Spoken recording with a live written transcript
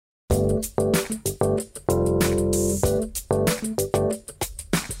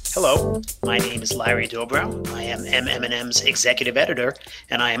Hello, my name is Larry Dobrow. I am MM+M's executive editor,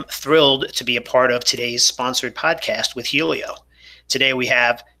 and I am thrilled to be a part of today's sponsored podcast with Healio. Today we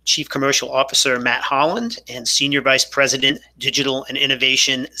have Chief Commercial Officer Matt Holland and Senior Vice President, Digital and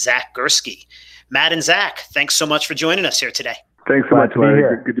Innovation, Zach Gursky. Matt and Zach, thanks so much for joining us here today. Thanks so much,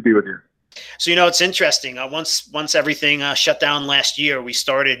 Larry. Good to be with you. So, it's interesting. Once everything shut down last year, we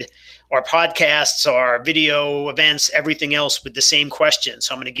started our podcasts, our video events, everything else with the same question.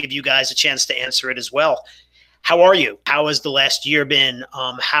 So I'm going to give you guys a chance to answer it as well. How are you? How has the last year been?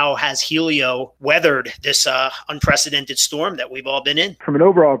 How has Healio weathered this unprecedented storm that we've all been in? From an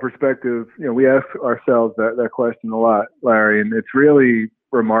overall perspective, we ask ourselves that question a lot, Larry, and it's really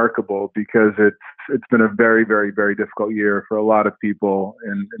remarkable because it's been a very, very, very difficult year for a lot of people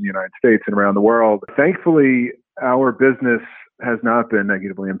in the United States and around the world. Thankfully, our business has not been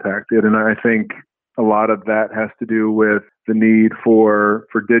negatively impacted, and I think a lot of that has to do with the need for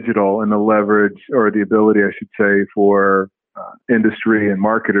digital and the leverage, or the ability, I should say, for industry and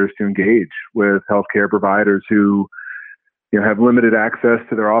marketers to engage with healthcare providers who have limited access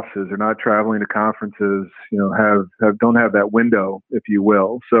to their offices. They're not traveling to conferences, don't have that window, if you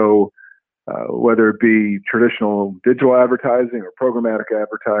will. So whether it be traditional digital advertising or programmatic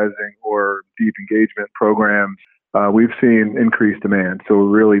advertising or deep engagement programs, we've seen increased demand. So we're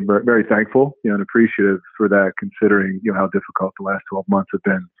really very thankful and appreciative for that, considering how difficult the last 12 months have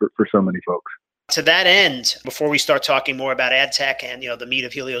been for so many folks. To that end, before we start talking more about ad tech and the meat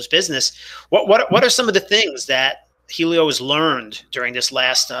of Healio's business, what are some of the things that Healio has learned during this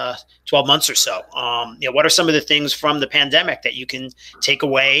last 12 months or so? What are some of the things from the pandemic that you can take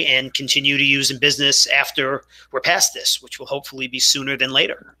away and continue to use in business after we're past this, which will hopefully be sooner than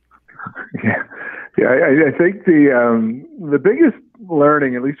later? Yeah, I think the biggest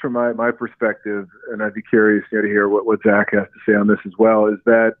learning, at least from my perspective, and I'd be curious to hear what Zach has to say on this as well, is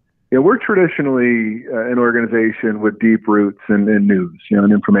that we're traditionally an organization with deep roots in news,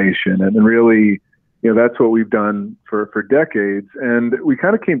 and information, and really, that's what we've done for decades. And we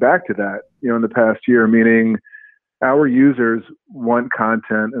kind of came back to that, in the past year, meaning our users want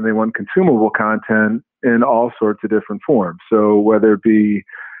content, and they want consumable content in all sorts of different forms. So whether it be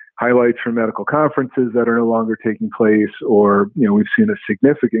highlights from medical conferences that are no longer taking place, or, we've seen a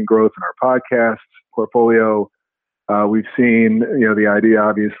significant growth in our podcast portfolio. We've seen, the idea,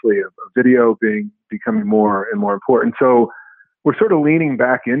 obviously, of video becoming more and more important. So we're sort of leaning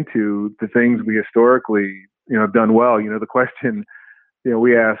back into the things we historically, have done well. The question,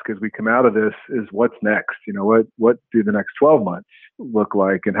 we ask as we come out of this is, what's next? What do the next 12 months look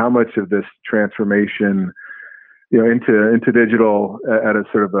like? And how much of this transformation, into digital at a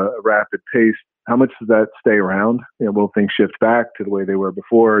sort of a rapid pace, how much does that stay around? Will things shift back to the way they were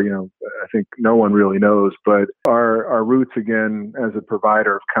before? I think no one really knows, but our roots, again, as a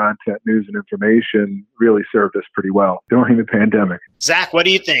provider of content, news, and information really served us pretty well during the pandemic. Zach, what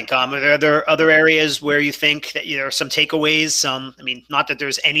do you think? Are there other areas where you think that there are some takeaways? Not that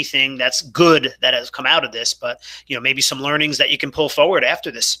there's anything that's good that has come out of this, but, maybe some learnings that you can pull forward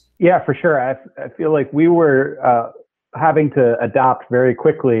after this. Yeah, for sure. I feel like we were having to adapt very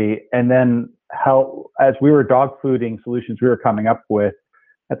quickly, and then as we were dog fooding solutions we were coming up with,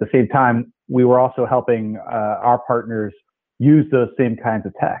 at the same time, we were also helping our partners use those same kinds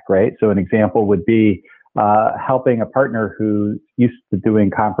of tech, right? So an example would be helping a partner who's used to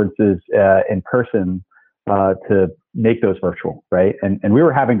doing conferences in person to make those virtual, right? And we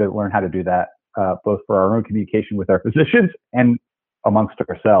were having to learn how to do that, both for our own communication with our physicians and amongst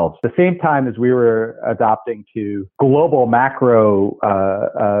ourselves. At the same time as we were adopting to global macro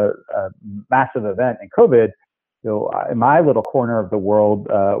massive event in COVID, in my little corner of the world,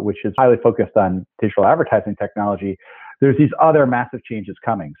 which is highly focused on digital advertising technology, there's these other massive changes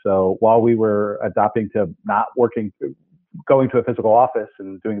coming. So while we were adopting to not going to a physical office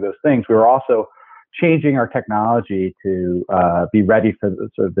and doing those things, we were also changing our technology to be ready for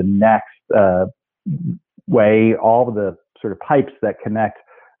the next way, all of the sort of pipes that connect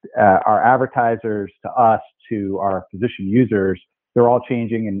our advertisers to us, to our physician users. They're all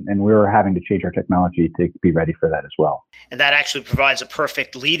changing, and we're having to change our technology to be ready for that as well. And that actually provides a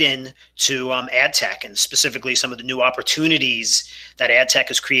perfect lead-in to ad tech, and specifically some of the new opportunities that ad tech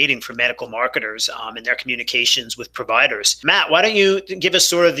is creating for medical marketers in their communications with providers. Matt, why don't you give us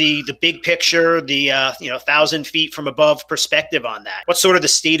sort of the big picture, the 1,000 feet from above perspective on that? What's sort of the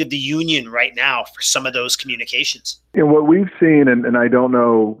state of the union right now for some of those communications? What we've seen, and I don't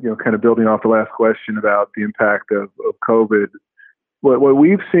know, kind of building off the last question about the impact of COVID. What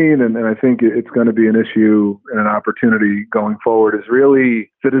we've seen, and I think it's going to be an issue and an opportunity going forward, is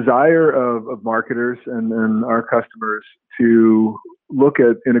really the desire of marketers and our customers to look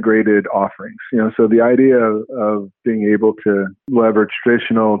at integrated offerings. So the idea of being able to leverage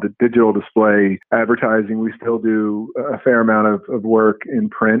traditional digital display advertising, we still do a fair amount of work in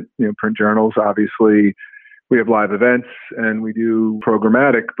print, print journals. Obviously, we have live events and we do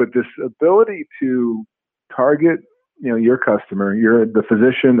programmatic, but this ability to target, your customer, you're the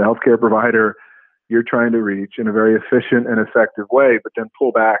physician, the healthcare provider you're trying to reach in a very efficient and effective way, but then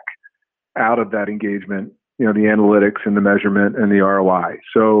pull back out of that engagement, the analytics and the measurement and the ROI.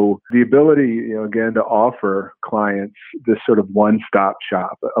 So the ability, again, to offer clients this sort of one-stop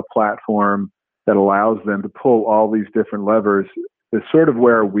shop, a platform that allows them to pull all these different levers is sort of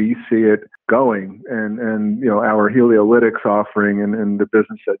where we see it going. And our Heliolytics offering and the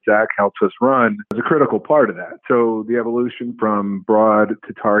business that Zach helps us run is a critical part of that. So the evolution from broad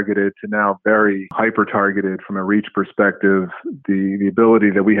to targeted to now very hyper-targeted from a reach perspective, the ability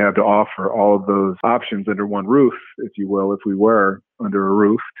that we have to offer all of those options under one roof, if you will, if we were under a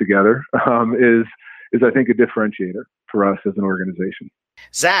roof together, is I think a differentiator for us as an organization.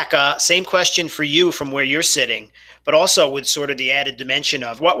 Zach, same question for you from where you're sitting, but also with sort of the added dimension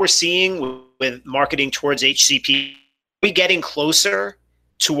of what we're seeing with marketing towards HCP. Are we getting closer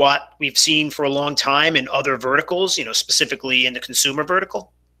to what we've seen for a long time in other verticals, specifically in the consumer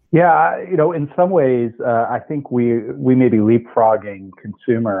vertical? Yeah, in some ways, I think we may be leapfrogging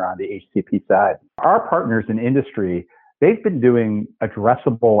consumer on the HCP side. Our partners in industry, they've been doing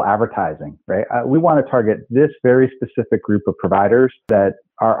addressable advertising, right? We want to target this very specific group of providers that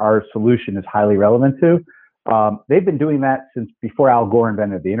our solution is highly relevant to. They've been doing that since before Al Gore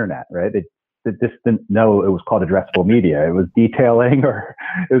invented the internet, right? They just didn't know it was called addressable media. It was detailing or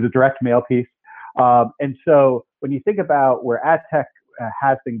it was a direct mail piece. And so when you think about where ad tech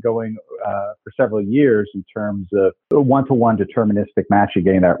has been going for several years in terms of one-to-one deterministic matching,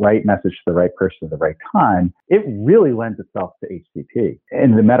 getting that right message to the right person at the right time, it really lends itself to HCP.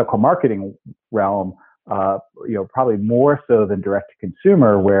 In the medical marketing realm, probably more so than direct to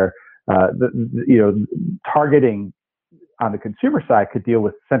consumer, where targeting on the consumer side could deal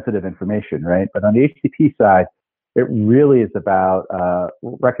with sensitive information, right? But on the HCP side, it really is about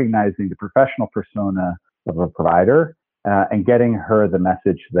recognizing the professional persona of a provider and getting her the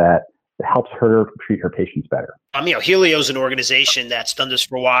message that helps her treat her patients better. Healio is an organization that's done this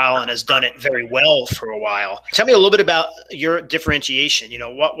for a while and has done it very well for a while. Tell me a little bit about your differentiation.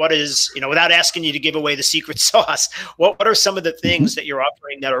 What is, without asking you to give away the secret sauce, what are some of the things that you're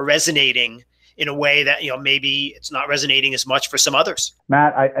offering that are resonating in a way that, maybe it's not resonating as much for some others?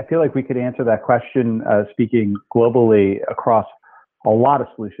 Matt, I feel like we could answer that question speaking globally across a lot of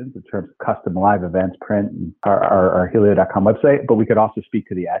solutions in terms of custom live events, print, and our Healio.com website, but we could also speak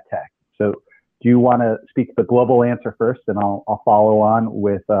to the ad tech. So do you want to speak the global answer first, and I'll follow on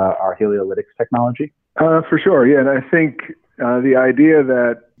with our Heliolytics technology? For sure, yeah. And I think the idea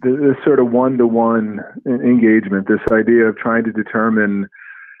that this sort of one-to-one engagement, this idea of trying to determine,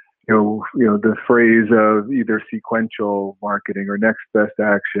 the phrase of either sequential marketing or next best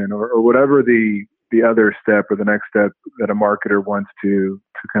action or whatever the other step or the next step that a marketer wants to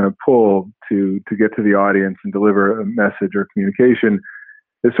kind of pull to get to the audience and deliver a message or communication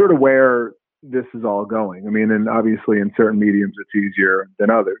is sort of where this is all going. I mean, and obviously in certain mediums it's easier than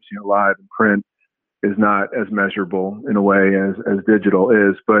others. Live and print is not as measurable in a way as digital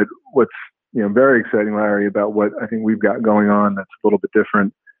is. But what's very exciting, Larry, about what I think we've got going on that's a little bit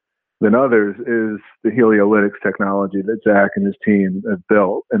different than others is the Heliolytics technology that Zach and his team have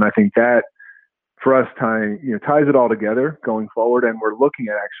built. And I think that for us ties it all together going forward. And we're looking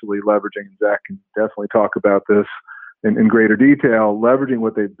at actually leveraging, and Zach can definitely talk about this in greater detail, leveraging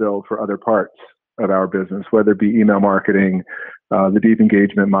what they've built for other parts of our business, whether it be email marketing, the deep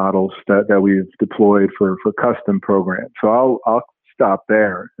engagement models that we've deployed for custom programs. So I'll stop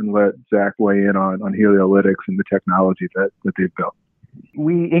there and let Zach weigh in on Heliolytics and the technology that they've built.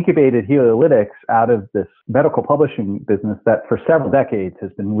 We incubated Heliolytics out of this medical publishing business that for several decades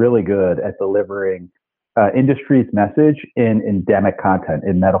has been really good at delivering industry's message in endemic content,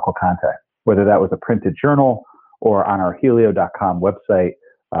 in medical content, whether that was a printed journal or on our Helio.com website,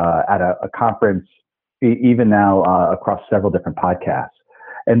 at a conference, even now across several different podcasts.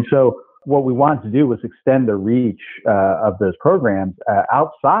 And so what we wanted to do was extend the reach of those programs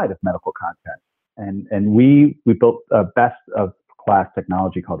outside of medical content. And we built a best of class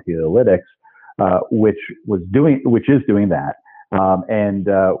technology called Heliolytics, which is doing that. And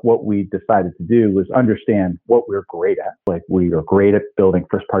what we decided to do was understand what we're great at. Like, we are great at building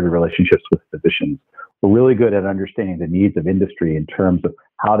first-party relationships with physicians. We're really good at understanding the needs of industry in terms of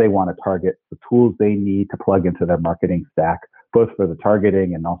how they want to target, the tools they need to plug into their marketing stack, both for the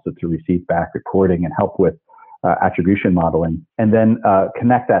targeting and also to receive back reporting and help with attribution modeling, and then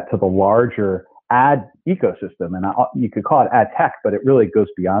connect that to the larger ad ecosystem. And you could call it ad tech, but it really goes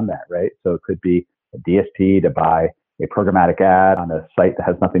beyond that, right? So it could be a DSP to buy a programmatic ad on a site that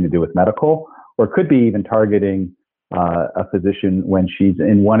has nothing to do with medical, or it could be even targeting a physician when she's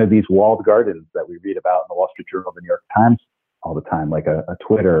in one of these walled gardens that we read about in the Wall Street Journal, the New York Times all the time, like a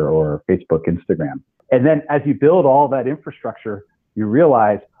Twitter or Facebook, Instagram. And then as you build all that infrastructure, you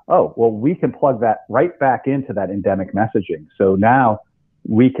realize, oh, well, we can plug that right back into that endemic messaging. So now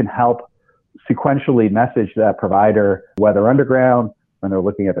we can help sequentially message that provider, whether underground, when they're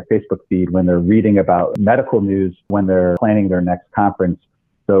looking at their Facebook feed, when they're reading about medical news, when they're planning their next conference.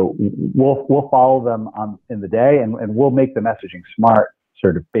 So we'll follow them in the day, and we'll make the messaging smart,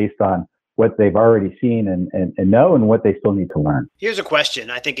 sort of based on what they've already seen and know, and what they still need to learn. Here's a question.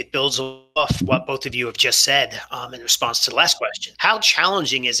 I think it builds off what both of you have just said in response to the last question. How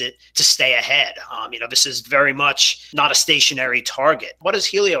challenging is it to stay ahead? This is very much not a stationary target. What has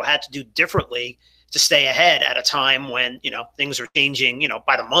Healio had to do differently to stay ahead at a time when, things are changing,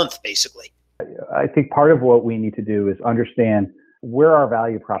 by the month, basically? I think part of what we need to do is understand where our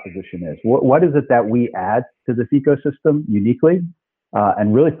value proposition is. What is it that we add to this ecosystem uniquely?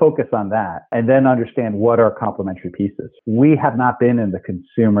 And really focus on that, and then understand what are complementary pieces. We have not been in the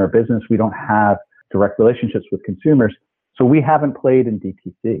consumer business. We don't have direct relationships with consumers, so we haven't played in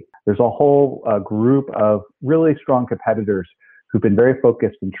DTC. There's a whole group of really strong competitors who've been very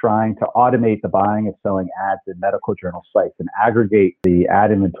focused in trying to automate the buying and selling ads in medical journal sites and aggregate the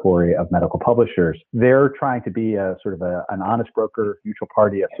ad inventory of medical publishers. They're trying to be a sort of an honest broker, neutral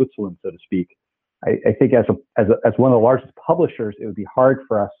party of Switzerland, so to speak. I think as one of the largest publishers, it would be hard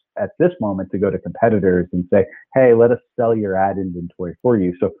for us at this moment to go to competitors and say, hey, let us sell your ad inventory for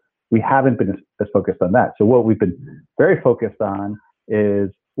you. So we haven't been as focused on that. So what we've been very focused on is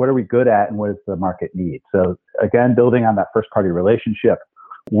what are we good at and what does the market need? So again, building on that first party relationship,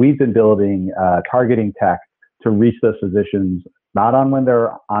 we've been building targeting tech to reach those physicians, not on when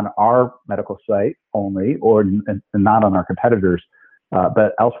they're on our medical site only, or not on our competitors,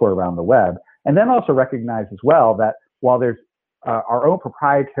 but elsewhere around the web. And then also recognize as well that while there's our own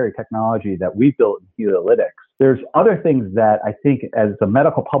proprietary technology that we built in Heliolytics, there's other things that I think as a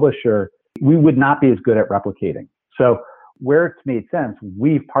medical publisher, we would not be as good at replicating. So where it's made sense,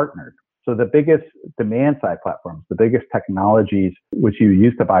 we've partnered. So the biggest demand side platforms, the biggest technologies which you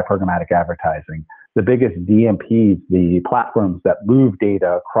use to buy programmatic advertising, the biggest DMPs, the platforms that move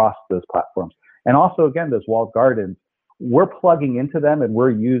data across those platforms, and also again, those walled gardens, we're plugging into them and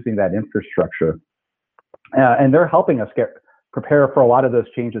we're using that infrastructure. And they're helping us prepare for a lot of those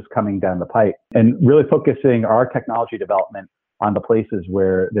changes coming down the pipe, and really focusing our technology development on the places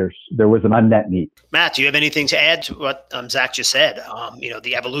where there was an unmet need. Matt, do you have anything to add to what Zach just said?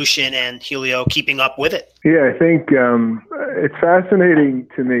 The evolution and Healio keeping up with it. Yeah, I think it's fascinating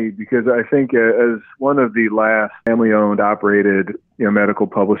to me because I think as one of the last family-owned, operated, medical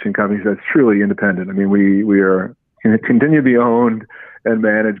publishing companies that's truly independent. I mean, we are continue to be owned and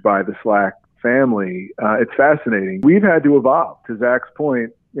managed by the Slack family. It's fascinating. We've had to evolve. To Zach's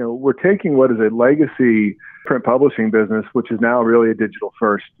point, we're taking what is a legacy print publishing business, which is now really a digital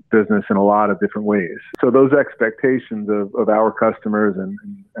first business in a lot of different ways. So those expectations of our customers and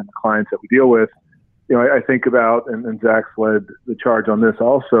the clients that we deal with, I think about, and Zach's led the charge on this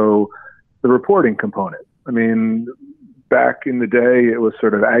also, the reporting component. I mean, back in the day, it was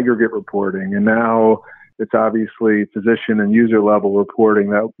sort of aggregate reporting, and now it's obviously physician and user level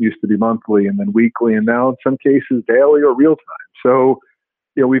reporting that used to be monthly and then weekly, and now in some cases daily or real time. So,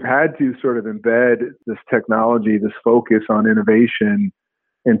 we've had to sort of embed this technology, this focus on innovation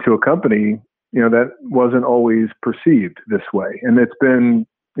into a company, that wasn't always perceived this way. And it's been,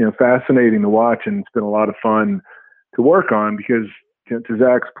 fascinating to watch, and it's been a lot of fun to work on because, to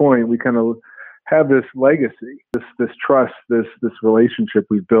Zach's point, we kind of have this legacy, this trust, this relationship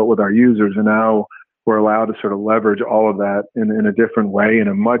we've built with our users, and now we're allowed to sort of leverage all of that in a different way, in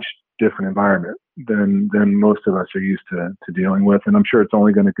a much different environment than most of us are used to dealing with. And I'm sure it's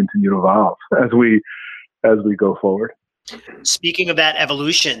only going to continue to evolve as we go forward. Speaking of that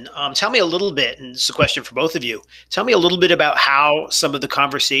evolution, tell me a little bit, and it's a question for both of you, tell me a little bit about how some of the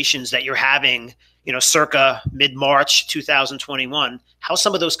conversations that you're having, circa mid-March 2021, how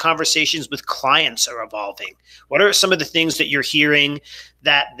some of those conversations with clients are evolving. What are some of the things that you're hearing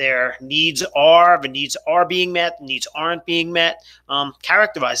that their needs are being met, needs aren't being met?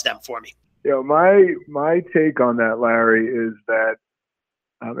 Characterize them for me. My take on that, Larry, is that,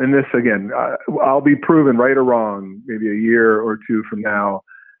 and this again, I'll be proven right or wrong maybe a year or two from now.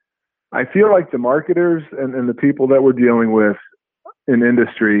 I feel like the marketers and the people that we're dealing with in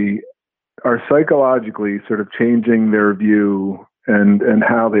industry are psychologically sort of changing their view and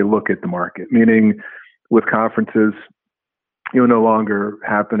how they look at the market, meaning with conferences, no longer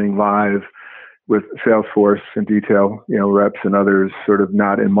happening live with Salesforce and detail, reps and others sort of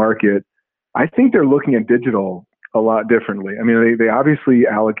not in market. I think they're looking at digital a lot differently. I mean, they obviously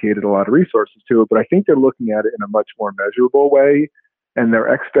allocated a lot of resources to it, but I think they're looking at it in a much more measurable way. And their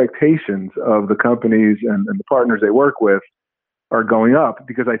expectations of the companies and the partners they work with are going up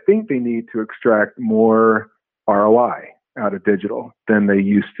because I think they need to extract more ROI out of digital than they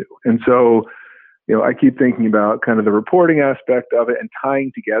used to. And so, I keep thinking about kind of the reporting aspect of it and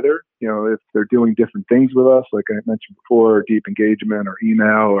tying together, if they're doing different things with us, like I mentioned before, deep engagement or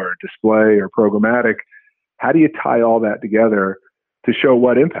email or display or programmatic, how do you tie all that together to show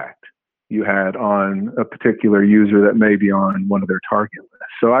what impact you had on a particular user that may be on one of their target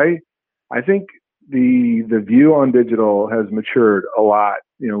lists? So I think the view on digital has matured a lot.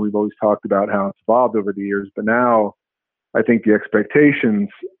 We've always talked about how it's evolved over the years, but now I think the expectations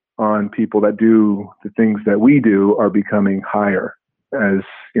on people that do the things that we do are becoming higher as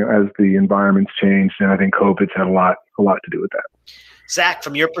the environment's changed. And I think COVID's had a lot to do with that. Zach,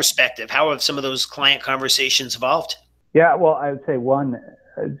 from your perspective, how have some of those client conversations evolved? Yeah, well, I would say one,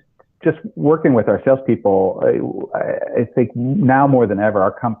 just working with our salespeople, I think now more than ever,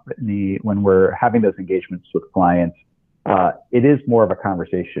 our company, when we're having those engagements with clients, it is more of a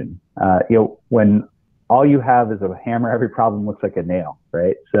conversation. When all you have is a hammer, every problem looks like a nail,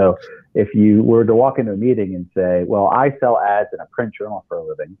 right? So if you were to walk into a meeting and say, well, I sell ads in a print journal for a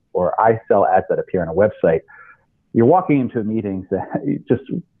living, or I sell ads that appear on a website, you're walking into a meeting just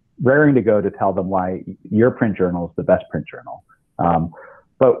raring to go to tell them why your print journal is the best print journal.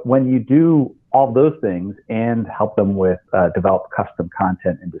 But when you do all those things and help them with develop custom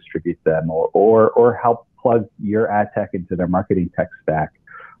content and distribute them, or help plug your ad tech into their marketing tech stack,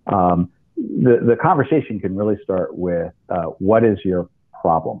 the conversation can really start with what is your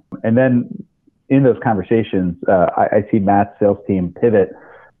problem? And then in those conversations, I see Matt's sales team pivot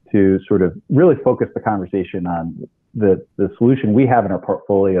to sort of really focus the conversation on the solution we have in our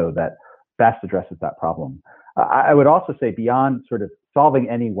portfolio that best addresses that problem. I would also say beyond sort of solving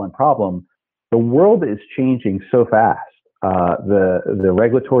any one problem, the world is changing so fast. The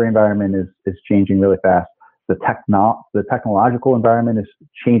regulatory environment is changing really fast. The technological environment is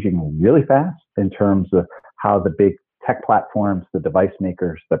changing really fast in terms of how the big tech platforms, the device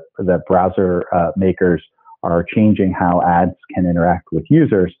makers, the browser makers are changing how ads can interact with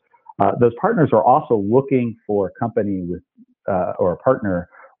users. Those partners are also looking for a company with or a partner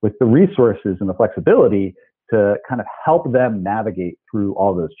with the resources and the flexibility to kind of help them navigate through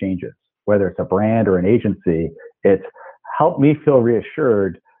all those changes. Whether it's a brand or an agency, it's help me feel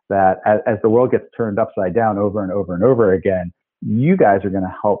reassured that as the world gets turned upside down over and over and over again, you guys are going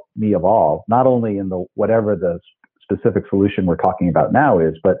to help me evolve, not only in the whatever the specific solution we're talking about now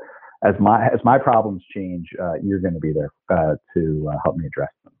is, but as my problems change, you're going to be there to help me address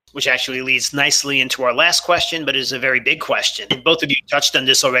them. Which actually leads nicely into our last question, but is a very big question. And both of you touched on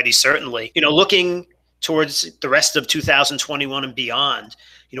this already, certainly. Looking towards the rest of 2021 and beyond,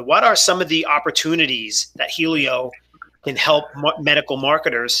 what are some of the opportunities that Healio can help medical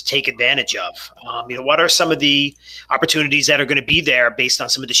marketers take advantage of? What are some of the opportunities that are going to be there based on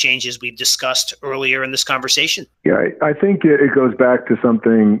some of the changes we've discussed earlier in this conversation? Yeah, I think it goes back to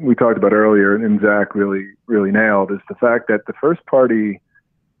something we talked about earlier, and Zach really nailed, is the fact that the first party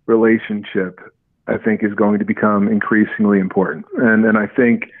relationship, I think, is going to become increasingly important. And I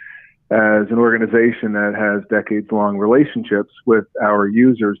think as an organization that has decades-long relationships with our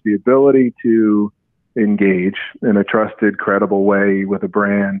users, the ability to engage in a trusted, credible way with a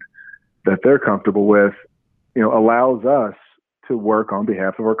brand that they're comfortable with, allows us to work on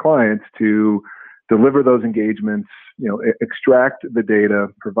behalf of our clients to deliver those engagements, extract the data,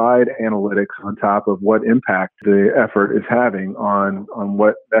 provide analytics on top of what impact the effort is having on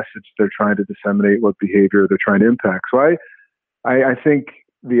what message they're trying to disseminate, what behavior they're trying to impact. So I think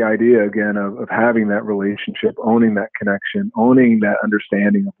the idea, again, of having that relationship, owning that connection, owning that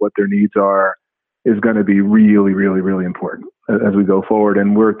understanding of what their needs are, is going to be really, really, really important as we go forward.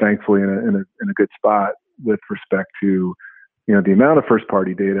 And we're thankfully in a good spot with respect to, the amount of first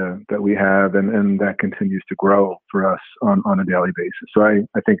party data that we have, and that continues to grow for us on a daily basis. So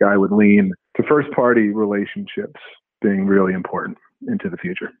I think I would lean to first party relationships being really important into the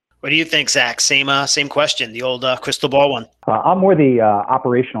future. What do you think, Zach? Same question, the old crystal ball one. I'm more the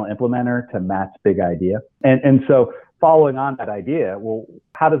operational implementer to Matt's big idea. And so following on that idea, well,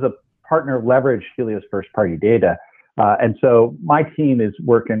 how does a partner leverage Healio's first party data? And so my team is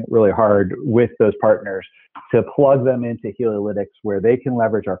working really hard with those partners to plug them into Heliolytics, where they can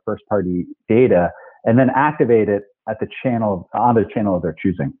leverage our first party data and then activate it at the channel, on the channel of their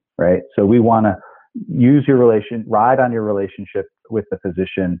choosing, right? So we want to use ride on your relationship with the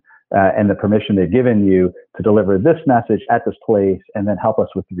physician and the permission they've given you to deliver this message at this place, and then help us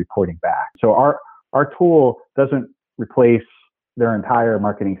with the reporting back. So our tool doesn't replace their entire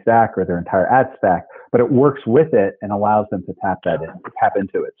marketing stack or their entire ad stack, but it works with it and allows them to tap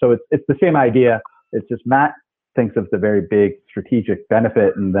into it. So it's the same idea. It's just Matt thinks of the very big strategic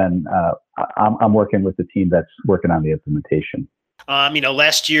benefit, and then I'm working with the team that's working on the implementation.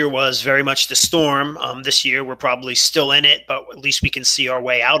 Last year was very much the storm. This year we're probably still in it, but at least we can see our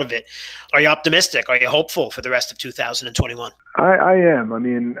way out of it. Are you optimistic? Are you hopeful for the rest of 2021? I am. I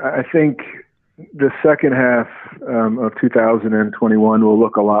mean, I think the second half of 2021 will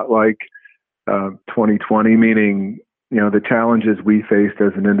look a lot like 2020, meaning, the challenges we faced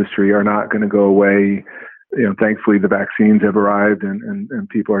as an industry are not going to go away. Thankfully the vaccines have arrived and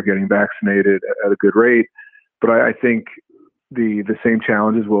people are getting vaccinated at a good rate. But I think the same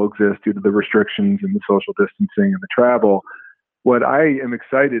challenges will exist due to the restrictions and the social distancing and the travel. What I am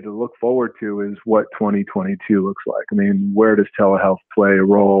excited to look forward to is what 2022 looks like. I mean, where does telehealth play a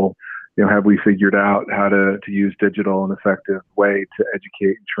role? Have we figured out how to use digital in an effective way to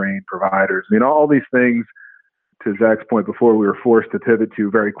educate and train providers? I mean, all these things, to Zach's point before, we were forced to pivot to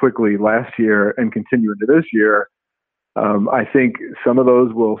very quickly last year and continue into this year. I think some of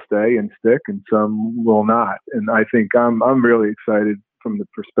those will stay and stick and some will not. And I think I'm really excited from the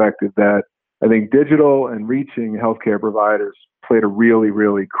perspective that I think digital and reaching healthcare providers played a really,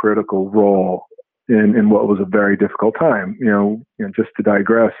 really critical role in what was a very difficult time. Just to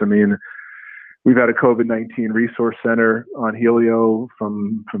digress, I mean, we've had a COVID-19 resource center on Healio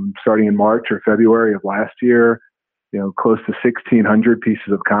from starting in March or February of last year. Close to 1,600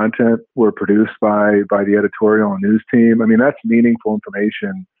 pieces of content were produced by the editorial and news team. I mean, that's meaningful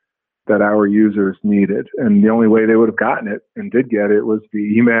information that our users needed. And the only way they would have gotten it and did get it was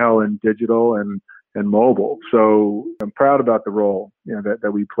the email and digital and mobile. So I'm proud about the role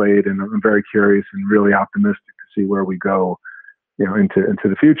that we played, and I'm very curious and really optimistic to see where we go into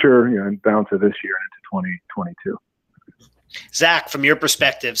the future, and balance of this year and into 2022. Zach, from your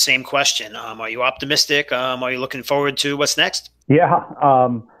perspective, same question. Are you optimistic? Are you looking forward to what's next? Yeah,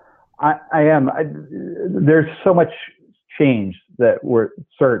 I am. There's so much change that we're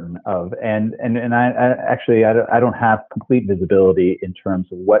certain of, and I don't have complete visibility in terms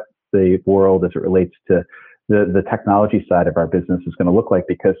of what the world, as it relates to the technology side of our business, is going to look like,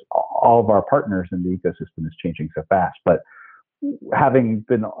 because all of our partners in the ecosystem is changing so fast. But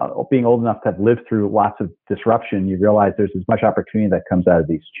being old enough to have lived through lots of disruption, you realize there's as much opportunity that comes out of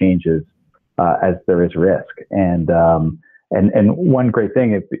these changes as there is risk. And one great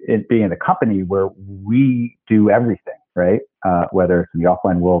thing, it being a company where we do everything, right? Whether it's in the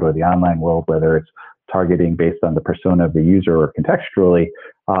offline world or the online world, whether it's targeting based on the persona of the user or contextually,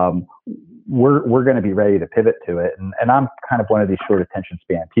 we're going to be ready to pivot to it. And I'm kind of one of these short attention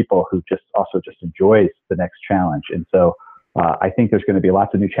span people who just enjoys the next challenge. And so I think there's going to be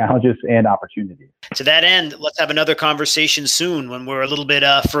lots of new challenges and opportunities. To that end, let's have another conversation soon when we're a little bit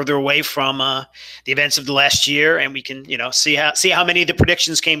further away from the events of the last year, and we can, see how many of the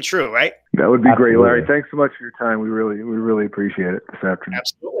predictions came true, right? That would be Absolutely. Great, Larry. Thanks so much for your time. We really appreciate it this afternoon.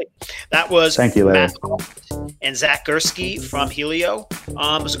 Absolutely. That was Thank you, Larry. Matt and Zach Gursky from Healio.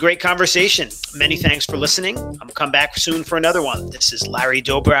 It was a great conversation. Many thanks for listening. I'm come back soon for another one. This is Larry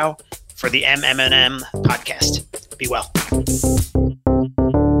Dobrow for the MM+M podcast. Be well.